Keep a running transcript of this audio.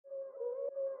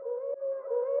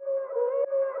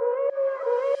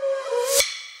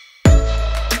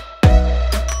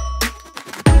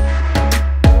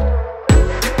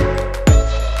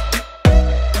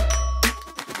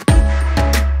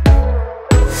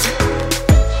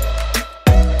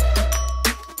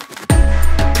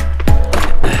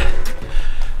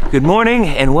Good morning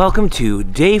and welcome to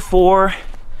day 4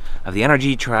 of the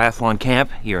NRG Triathlon camp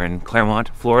here in Claremont,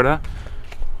 Florida.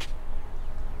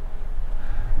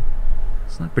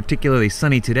 It's not particularly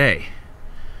sunny today,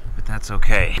 but that's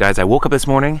okay. Guys, I woke up this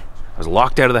morning, I was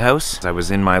locked out of the house. I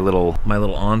was in my little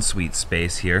ensuite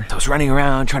space here. I was running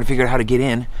around trying to figure out how to get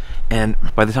in, and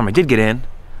by the time I did get in,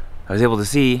 I was able to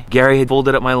see Gary had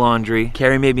folded up my laundry.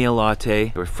 Carrie made me a latte.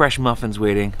 There were fresh muffins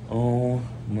waiting. Oh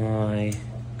my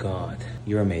God,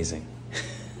 you're amazing.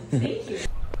 Thank you.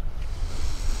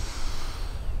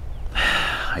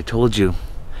 I told you,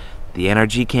 the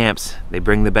NRG camps, they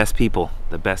bring the best people,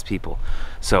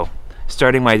 So,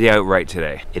 starting my day out right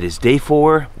today. It is day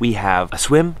 4, we have a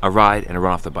swim, a ride, and a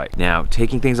run off the bike. Now,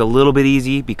 taking things a little bit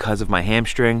easy because of my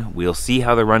hamstring. We'll see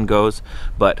how the run goes,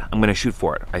 but I'm gonna shoot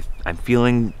for it. I'm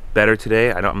feeling better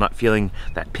today. I'm not feeling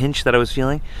that pinch that I was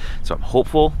feeling, so I'm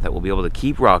hopeful that we'll be able to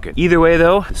keep rocking. Either way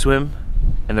though, the swim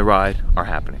and the ride are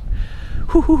happening.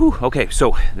 Okay,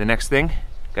 so the next thing,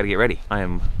 gotta get ready. I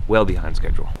am well behind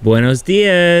schedule. Buenos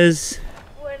dias.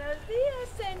 Buenos dias,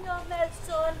 señor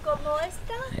Nelson. ¿Cómo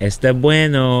está? Está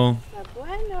bueno. Está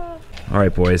bueno. All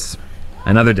right, boys,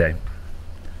 another day.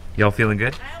 Y'all feeling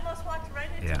good? I almost walked right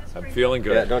into the I'm feeling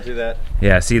good. Yeah, don't do that.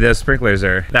 Yeah, see those sprinklers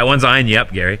are, that one's eyeing you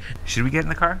up, Gary. Should we get in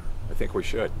the car? I think we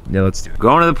should. Yeah, let's do it.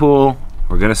 Going to the pool,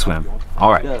 we're gonna swim.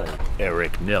 All right.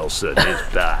 Eric Nelson is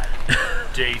back.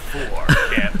 Day 4,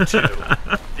 camp 2.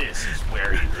 This is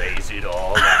where he lays it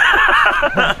all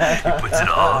out. He puts it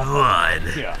all on the line.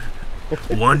 Yeah.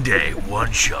 One day,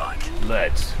 one shot.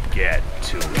 Let's get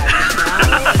to it.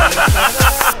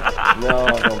 No,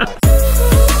 go back.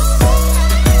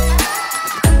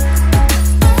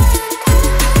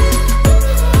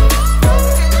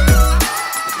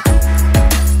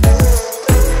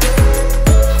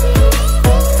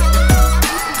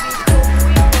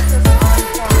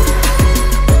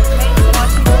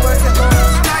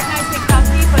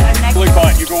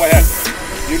 Go ahead.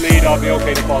 You lead, I'll be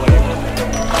okay to follow you.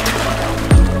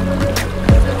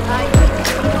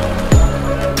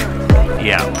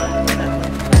 Yeah.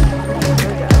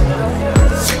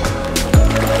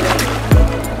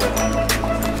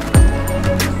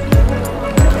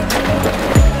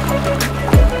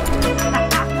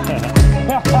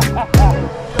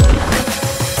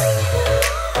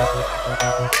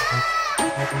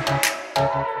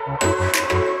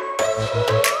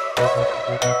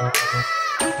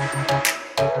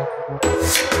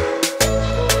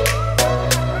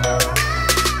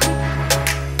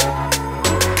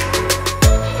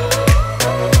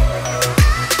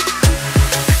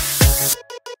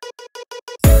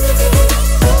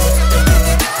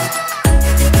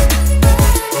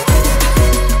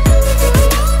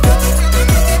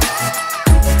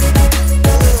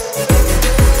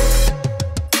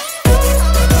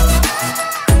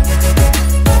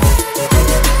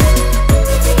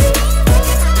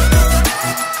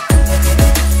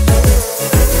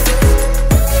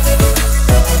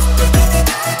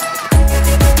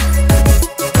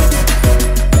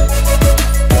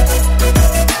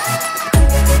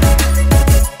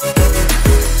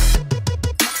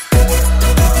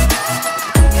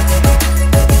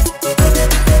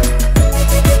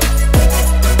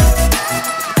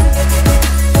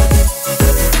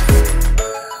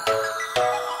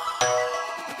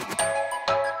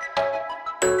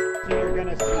 You're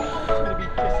gonna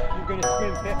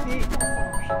swim 50.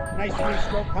 Nice free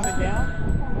stroke coming down.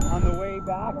 On the way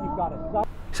back, you've got a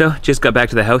So just got back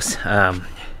to the house.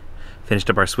 Finished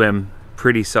up our swim.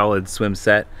 Pretty solid swim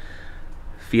set.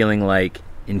 Feeling like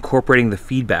incorporating the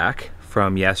feedback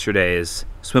from yesterday's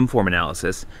swim form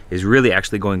analysis is really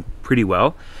actually going pretty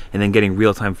well, and then getting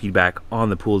real-time feedback on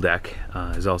the pool deck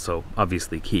is also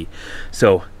obviously key.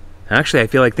 So actually I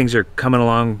feel like things are coming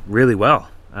along really well.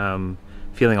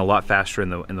 Feeling a lot faster in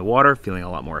the water, feeling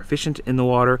a lot more efficient in the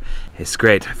water. It's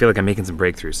great. I feel like I'm making some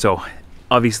breakthroughs. So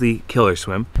obviously killer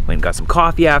swim. Went and got some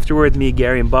coffee afterwards, me,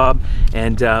 Gary, and Bob,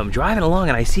 and I'm driving along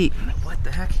and I see, what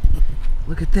the heck?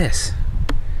 Look at this.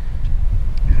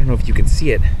 I don't know if you can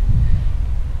see it,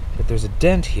 but there's a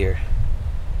dent here.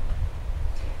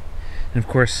 And of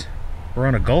course, we're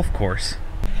on a golf course.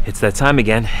 It's that time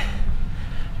again.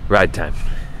 Ride time.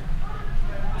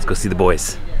 Let's go see the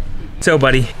boys. So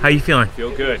buddy, how you feeling? Feel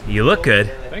good. You look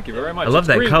good. Thank you very much. I love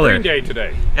that color. Green day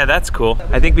today. Yeah, that's cool.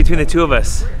 I think between the two of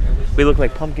us, we look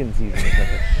like pumpkin season or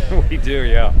something. We do,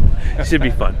 yeah. Should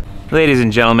be fun. Ladies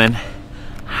and gentlemen,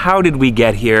 how did we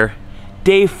get here?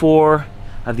 Day 4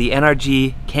 of the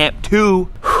NRG Camp 2.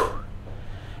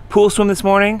 Pool swim this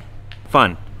morning,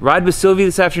 fun. Ride with Sylvie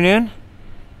this afternoon,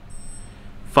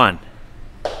 fun.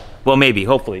 Well, maybe,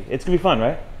 hopefully. It's gonna be fun,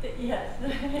 right? Yes.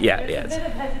 Yeah, There's yeah. a bit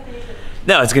of hesitation.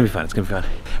 No, it's gonna be fun, it's gonna be fun.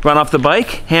 Run off the bike,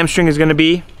 hamstring is gonna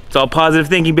be, it's all positive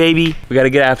thinking, baby. We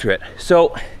gotta get after it.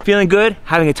 So, feeling good,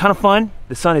 having a ton of fun.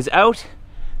 The sun is out.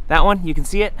 That one, you can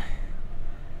see it.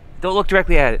 Don't look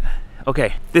directly at it.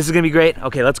 Okay, this is gonna be great.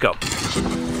 Okay, let's go.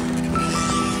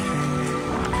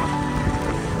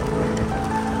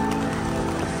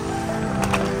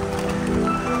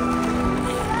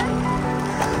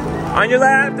 On your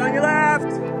left, on your left,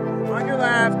 on your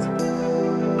left,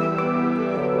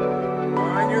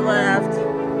 on your left.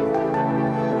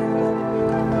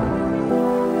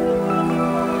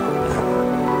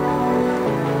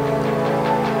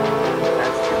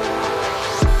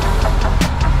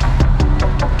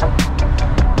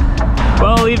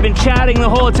 Well, we've been chatting the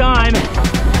whole time,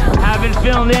 haven't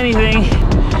filmed anything.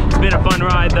 It's been a fun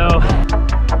ride though.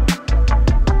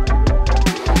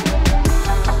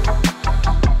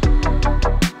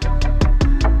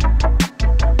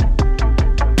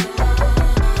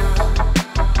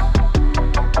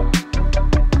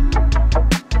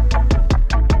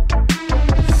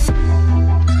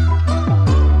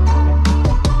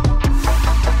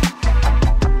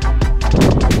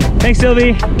 Thanks, Sylvie.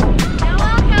 You're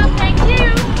welcome, thank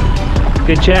you.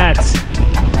 Good chats.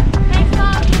 Thanks,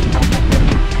 Bob.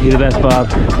 You're the best, Bob.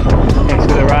 Thanks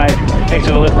for the ride. Thanks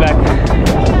for the lift back.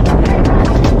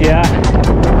 Yeah.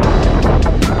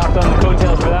 Hopped on the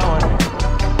coattails for that one.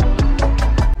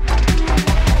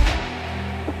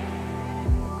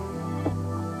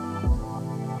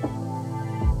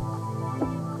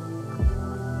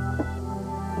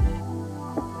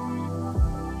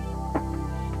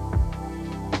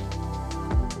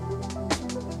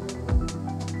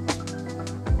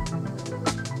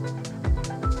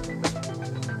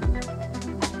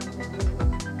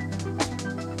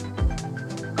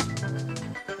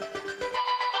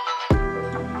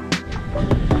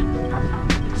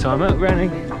 So I'm out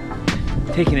running,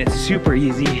 taking it super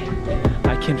easy.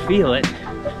 I can feel it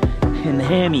in the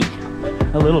hammy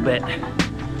a little bit,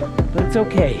 but it's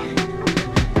okay.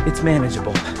 It's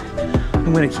manageable.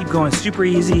 I'm gonna keep going super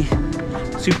easy,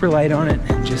 super light on it,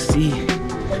 and just see.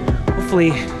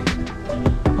 Hopefully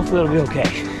it'll be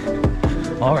okay.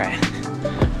 All right.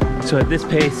 So at this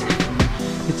pace,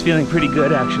 it's feeling pretty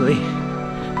good actually.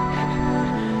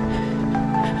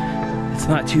 It's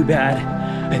not too bad.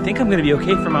 I think I'm gonna be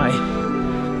okay for my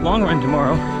long run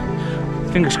tomorrow.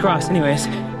 Fingers crossed anyways.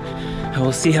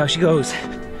 We'll see how she goes.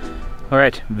 All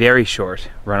right, very short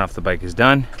run off the bike is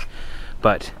done,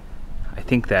 but I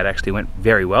think that actually went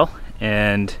very well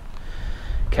and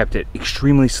kept it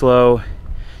extremely slow,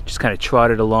 just kind of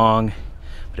trotted along,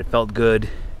 but it felt good.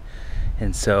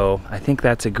 And so I think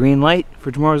that's a green light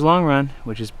for tomorrow's long run,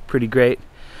 which is pretty great.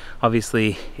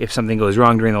 Obviously, if something goes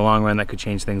wrong during the long run, that could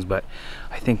change things, but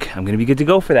I think I'm gonna be good to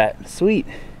go for that. Sweet.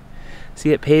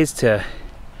 See, it pays to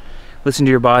listen to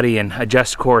your body and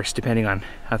adjust course depending on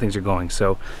how things are going.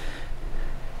 So,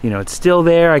 you know, it's still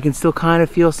there. I can still kind of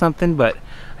feel something, but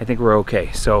I think we're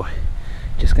okay. So,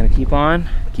 just gonna keep on,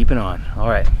 keeping on. All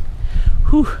right.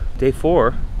 Whew, day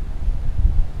 4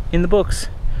 in the books.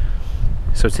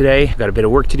 So today, I've got a bit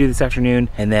of work to do this afternoon,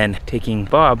 and then taking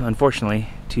Bob, unfortunately,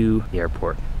 to the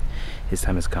airport. His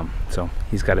time has come, so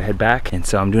he's got to head back, and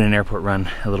so I'm doing an airport run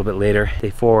a little bit later. Day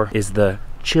 4 is the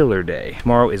chiller day.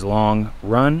 Tomorrow is long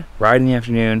run, ride in the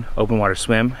afternoon, open water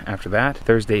swim after that.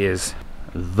 Thursday is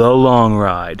the long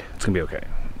ride. It's gonna be okay.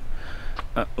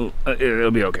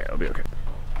 It'll be okay, it'll be okay.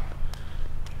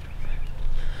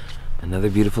 Another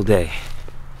beautiful day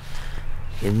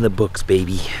in the books,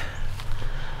 baby.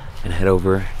 And head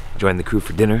over, join the crew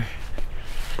for dinner.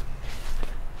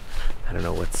 I don't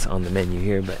know what's on the menu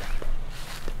here, but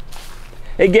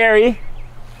hey, Gary,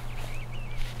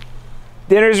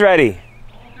 dinner's ready.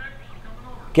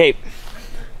 Okay,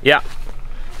 yeah.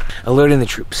 Alerting the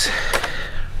troops.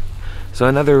 So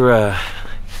another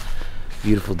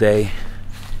beautiful day,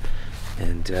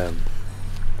 and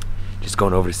just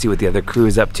going over to see what the other crew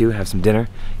is up to, have some dinner.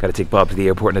 Got to take Bob to the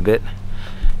airport in a bit.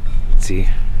 Let's see.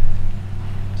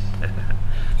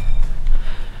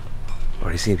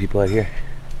 Already seeing people out here.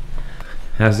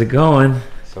 How's it going?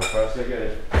 So far, so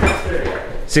good.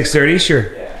 6:30,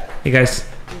 sure. Yeah. Hey guys.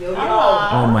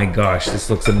 Oh my gosh,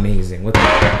 this looks amazing.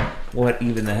 What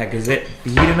even the heck is it? The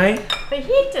heat tonight? The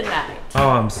heat tonight. Oh,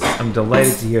 I'm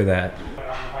delighted to hear that.